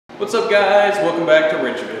What's up guys, welcome back to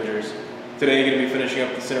Avengers. Today I'm going to be finishing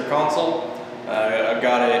up the center console. I've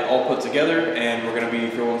got it all put together and we're going to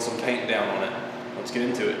be throwing some paint down on it. Let's get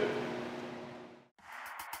into it.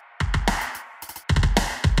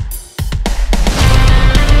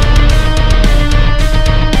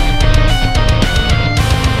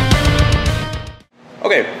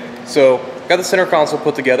 Okay, so got the center console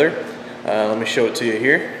put together. Let me show it to you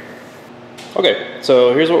here. Okay,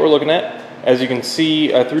 so here's what we're looking at. As you can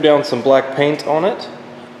see, I threw down some black paint on it.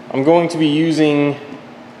 I'm going to be using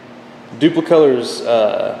duplicolor's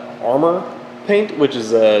armor paint, which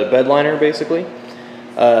is a bed liner basically.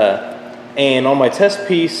 And on my test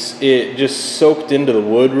piece, it just soaked into the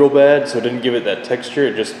wood real bad, so it didn't give it that texture.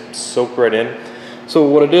 It just soaked right in. So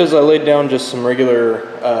what it is, I laid down just some regular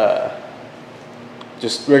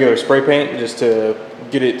spray paint just to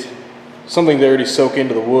get it something to already soak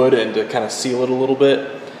into the wood and to kind of seal it a little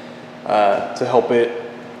bit to help it.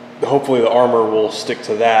 Hopefully the armor will stick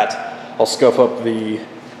to that. I'll scuff up the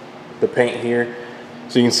paint here.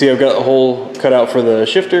 So you can see I've got a hole cut out for the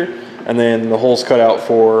shifter and then the holes cut out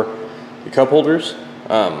for the cup holders.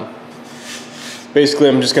 Basically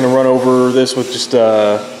I'm just going to run over this with just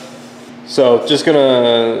just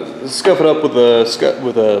gonna scuff it up with a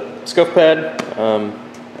scuff pad,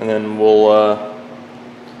 and then we'll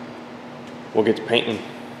get to painting.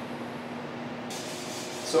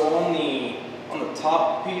 So on the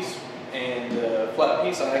top piece and the flat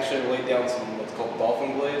piece, I actually laid down some what's called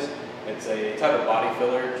dolphin glaze. It's a type of body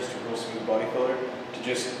filler, just a real smooth body filler, to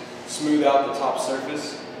just smooth out the top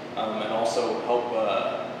surface and also help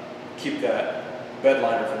keep that bed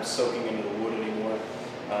liner from soaking into the wood anymore.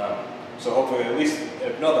 So hopefully, at least,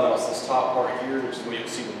 if nothing else, this top part here, which is what you'll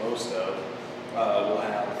see the most of, will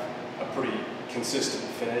have a pretty consistent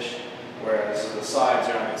finish, whereas the sides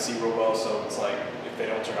you're not going to see real well, so it's like, if they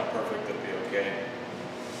don't turn out perfect, they'll be okay.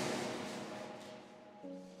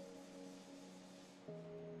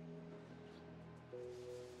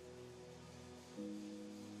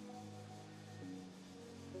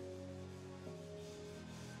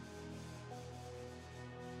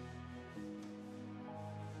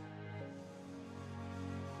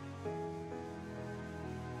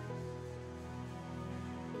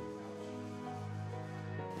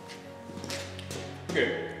 Okay,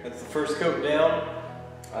 that's the first coat down.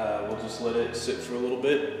 We'll just let it sit for a little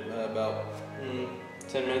bit, about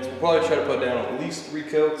 10 minutes. We'll probably try to put down at least 3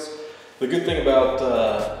 coats. The good thing about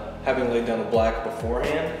having laid down the black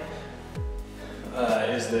beforehand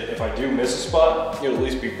is that if I do miss a spot, it'll at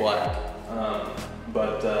least be black. You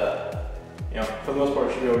know, for the most part,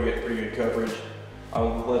 I should be able to get pretty good coverage.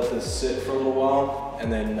 I'll let this sit for a little while and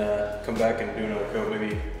then come back and do another coat,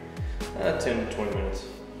 maybe 10 to 20 minutes.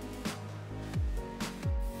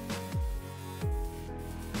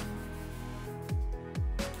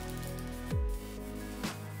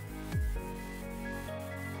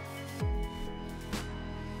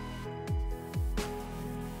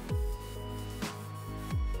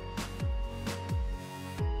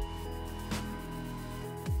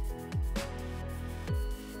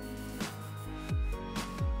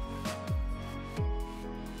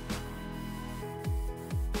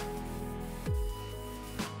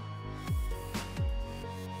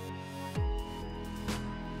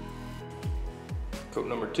 Coat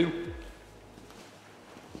number 2.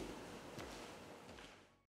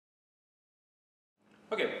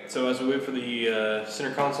 Okay, so as we wait for the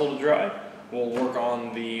center console to dry, we'll work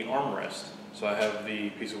on the armrest. So I have the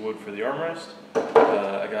piece of wood for the armrest.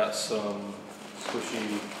 I got some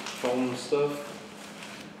squishy foam stuff,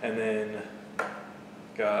 and then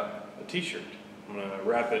got a t-shirt. I'm going to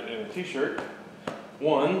wrap it in a t-shirt.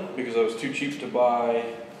 One, because I was too cheap to buy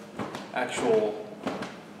actual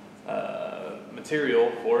material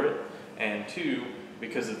for it, and 2,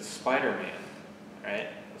 because it's Spider-Man, right?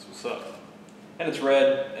 That's what's up. And it's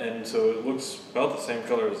red, and so it looks about the same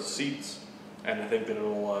color as the seats, and I think that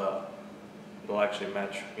it'll actually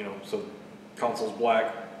match, you know, so console's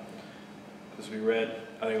black, this will be red.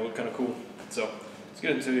 I think it'll look kind of cool. So let's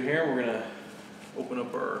get into it here. We're gonna open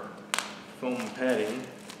up our foam padding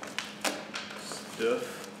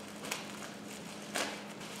stuff.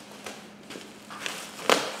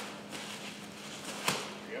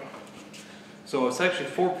 So it's actually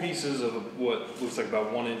 4 pieces of what looks like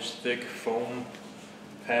about 1 inch thick foam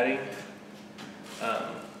padding.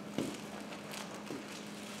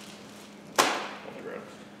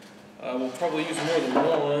 We'll probably use more than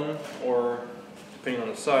one, or depending on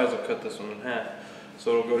the size, I'll cut this one in half.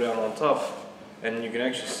 So it'll go down on top, and you can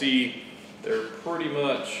actually see they're pretty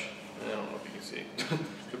much, I don't know if you can see,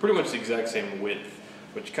 they're pretty much the exact same width,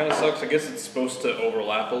 which kind of sucks. I guess it's supposed to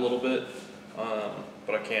overlap a little bit.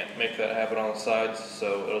 but I can't make that happen on the sides,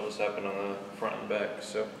 so it'll just happen on the front and back.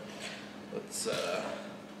 So let's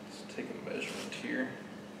take a measurement here.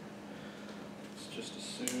 Let's just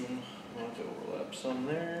assume I want to overlap some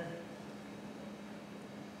there.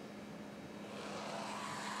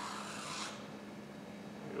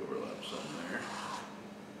 Overlap some there.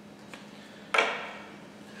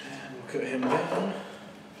 And we'll cut him down.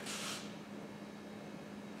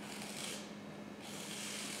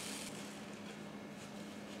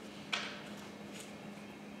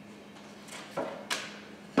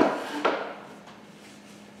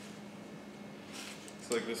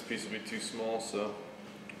 Looks like this piece will be too small, so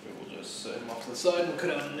we will just set him off to the side and cut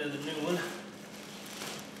out another new one.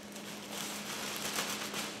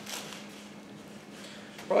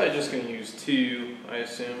 Probably just going to use 2, I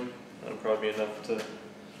assume. That'll probably be enough to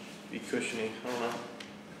be cushiony. I don't know.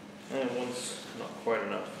 And one's not quite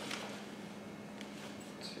enough.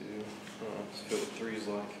 2, I don't know, let's feel what 3's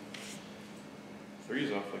like.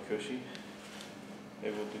 3's awfully cushy.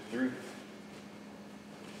 Maybe we'll do 3.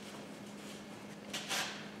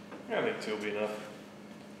 I think 2 will be enough.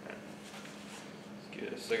 Right. Let's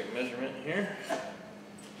get a second measurement here.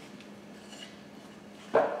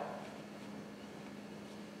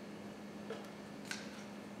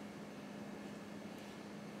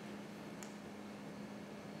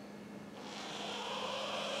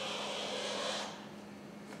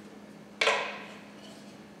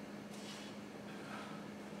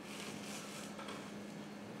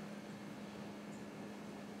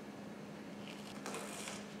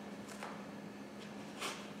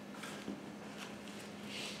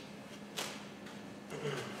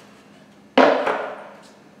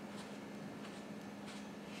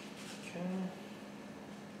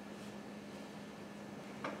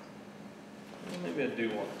 Maybe I do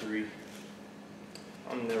want 3.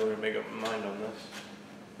 I'm never going to make up my mind on this.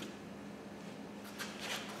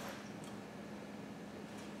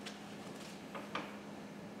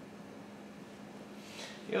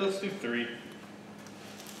 Yeah, let's do 3.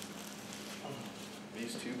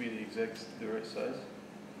 These 2 be the right size.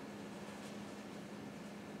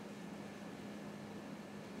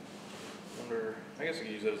 I guess I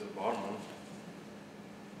could use that as the bottom one.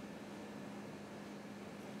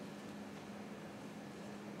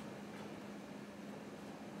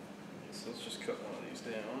 So let's just cut one of these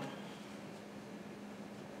down.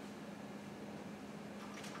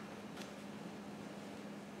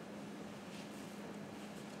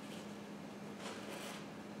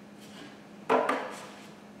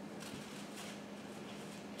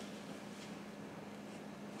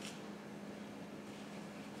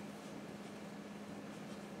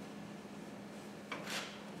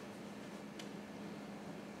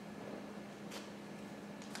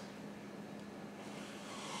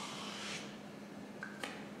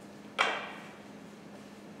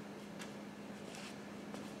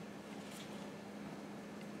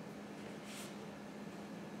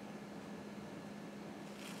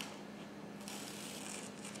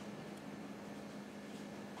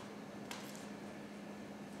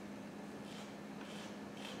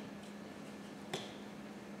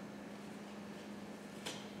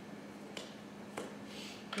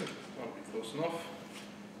 That'll be close enough.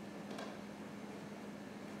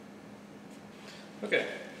 Okay,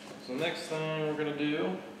 so the next thing we're going to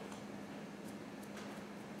do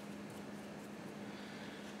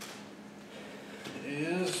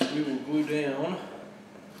is we will glue down.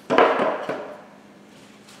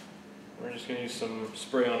 We're just going to use some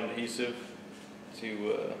spray-on adhesive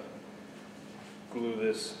to glue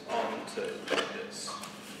this onto this.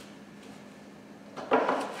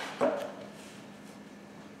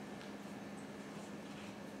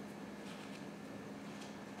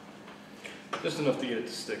 Just enough to get it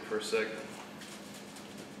to stick for a second.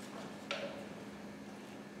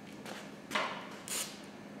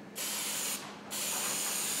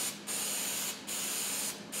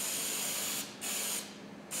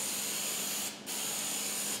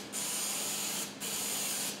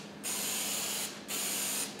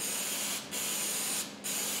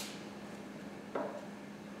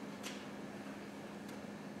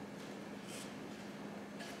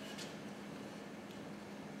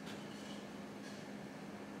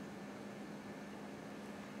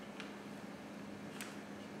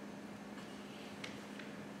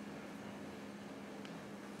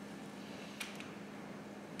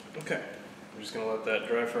 Okay, we're just going to let that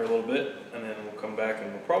dry for a little bit, and then we'll come back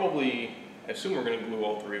and we'll probably, I assume we're going to glue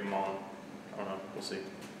all 3 of them on. I don't know, we'll see.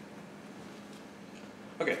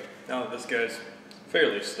 Okay, now that this guy's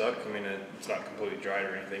fairly stuck, I mean it's not completely dried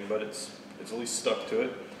or anything, but it's at least stuck to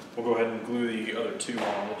it. We'll go ahead and glue the other 2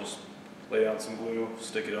 on. We'll just lay down some glue,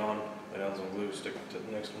 stick it on, lay down some glue, stick it to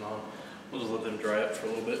the next one on. We'll just let them dry up for a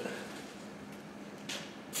little bit.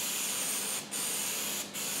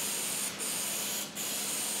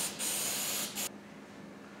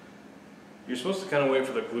 You're supposed to kind of wait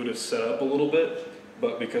for the glue to set up a little bit,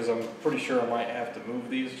 but because I'm pretty sure I might have to move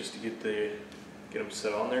these just to get them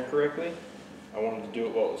set on there correctly, I wanted to do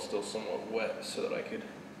it while it was still somewhat wet so that I could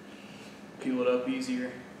peel it up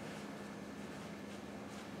easier.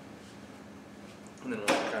 And then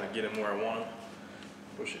once I kind of get them where I want them,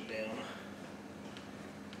 push it down.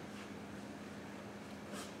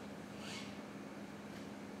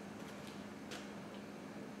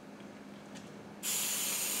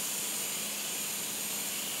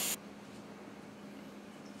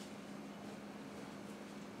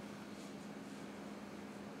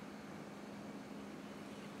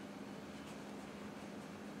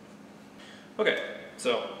 Okay,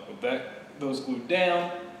 so with those glued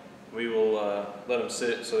down, we will let them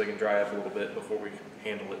sit so they can dry up a little bit before we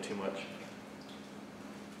handle it too much.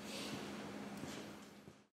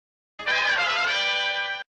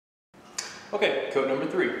 Okay, coat number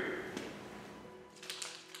 3.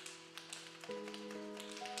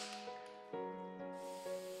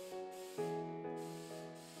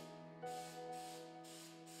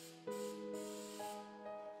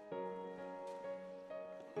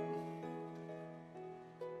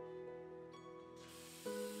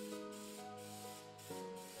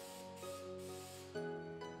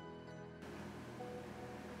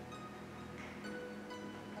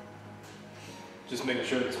 Just making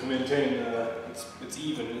sure it's maintaining, it's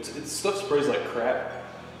even. It's stuff sprays like crap,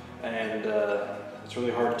 and it's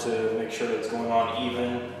really hard to make sure that it's going on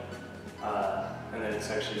even, and then it's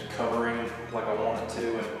actually covering like I want it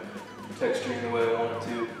to and texturing the way I want it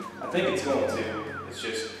to. I think it's going to. It's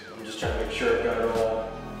just I'm just trying to make sure I've got it all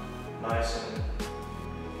nice and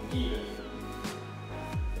even.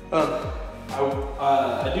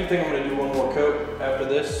 I do think I'm going to do one more coat after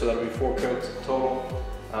this, so that'll be 4 coats in total.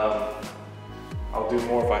 I'll do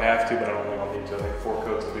more if I have to, but I don't think I'll need to. I think 4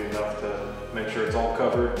 coats will be enough to make sure it's all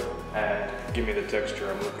covered and give me the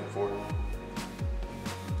texture I'm looking for.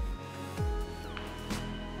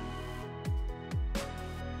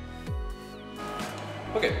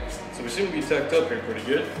 Okay, so we seem to be tacked up here pretty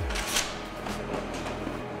good.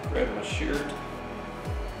 Grab my shear. I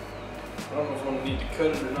don't know if I'm going to need to cut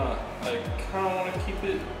it or not. I kind of want to keep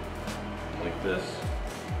it like this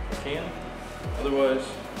if I can. Otherwise,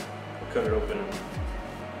 I'll cut it open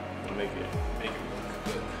and make it work.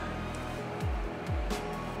 But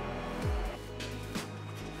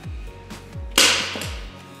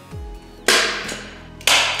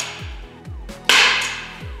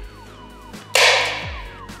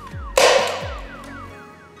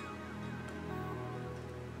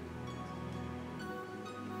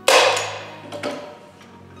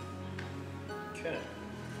okay.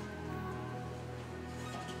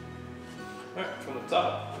 Alright, from the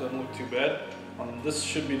top, doesn't look too bad. This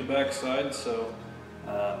should be the back side, so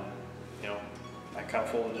you know, I kind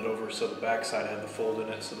of folded it over so the back side had the fold in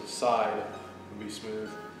it, so the side would be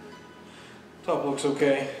smooth. Top looks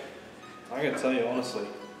okay. I gotta tell you honestly,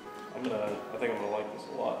 I think I'm gonna like this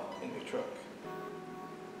a lot in the truck.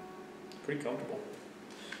 Pretty comfortable.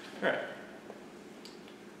 Alright.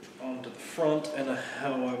 On to the front, and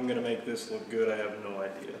how I'm gonna make this look good, I have no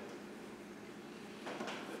idea. I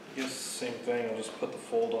guess same thing, I'll just put the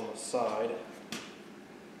fold on the side.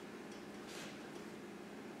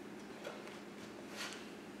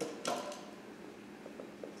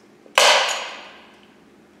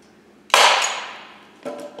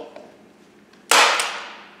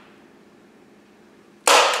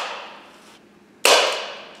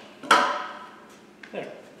 There.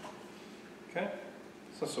 Okay,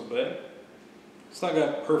 it's not so bad. It's not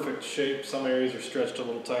got perfect shape. Some areas are stretched a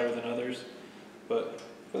little tighter than others, but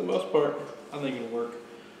for the most part, I think it'll work.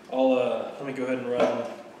 Let me go ahead and run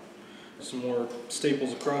some more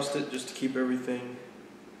staples across it just to keep everything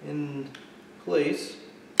in place.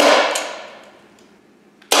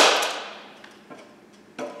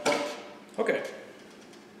 Okay,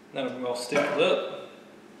 now that we're all stapled up.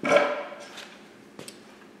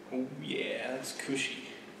 Oh yeah, that's cushy.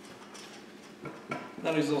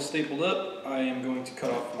 Now that he's all stapled up, I am going to cut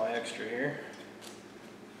off my extra here.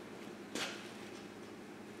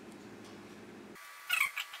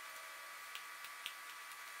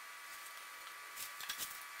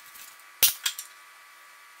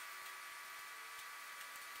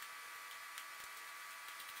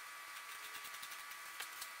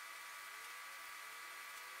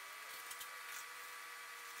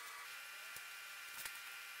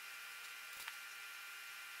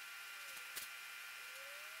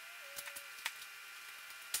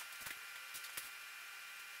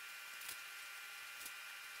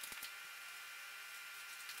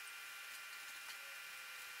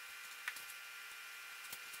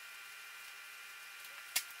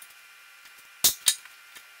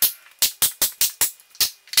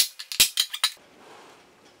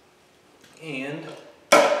 And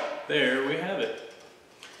there we have it.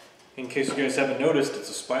 In case you guys haven't noticed, it's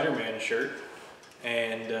a Spider-Man shirt.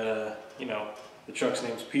 And, you know, the truck's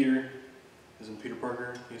name's Peter. Isn't Peter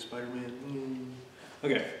Parker? He's Spider-Man.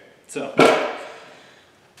 Okay, so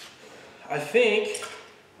I think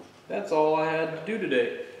that's all I had to do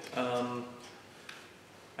today.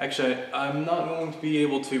 Actually, I'm not going to be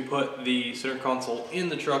able to put the center console in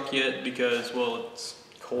the truck yet because, well, it's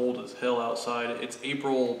cold as hell outside. It's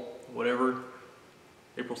April whatever,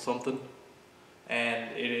 April something, and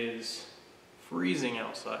it is freezing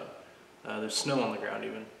outside. There's snow on the ground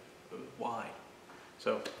even. Why?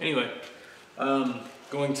 So anyway,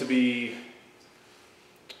 going to be,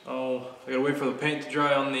 I gotta wait for the paint to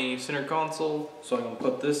dry on the center console, so I'm gonna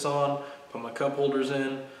put this on, put my cup holders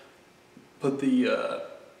in, put the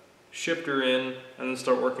shifter in, and then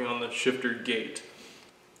start working on the shifter gate.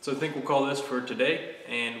 So I think we'll call this for today,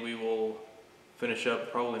 and we will finish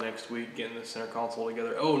up probably next week getting the center console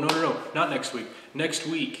together. Oh, no, not next week. Next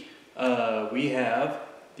week, we have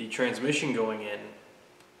the transmission going in,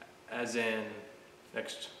 as in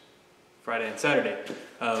next Friday and Saturday.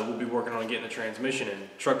 We'll be working on getting the transmission in.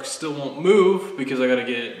 Truck still won't move because I gotta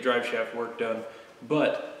get drive shaft work done,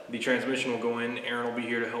 but the transmission will go in. Aaron will be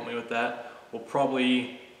here to help me with that. We'll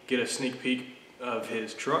probably get a sneak peek of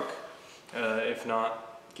his truck. If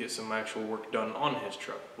not, get some actual work done on his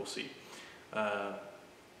truck. We'll see.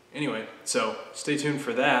 Anyway, so stay tuned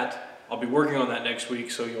for that. I'll be working on that next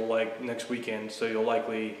week, so you'll next weekend, so you'll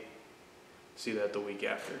likely see that the week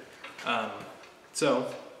after.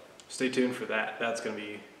 So stay tuned for that. That's gonna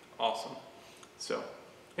be awesome. So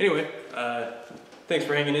anyway, thanks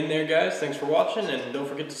for hanging in there, guys. Thanks for watching, and don't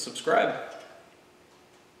forget to subscribe.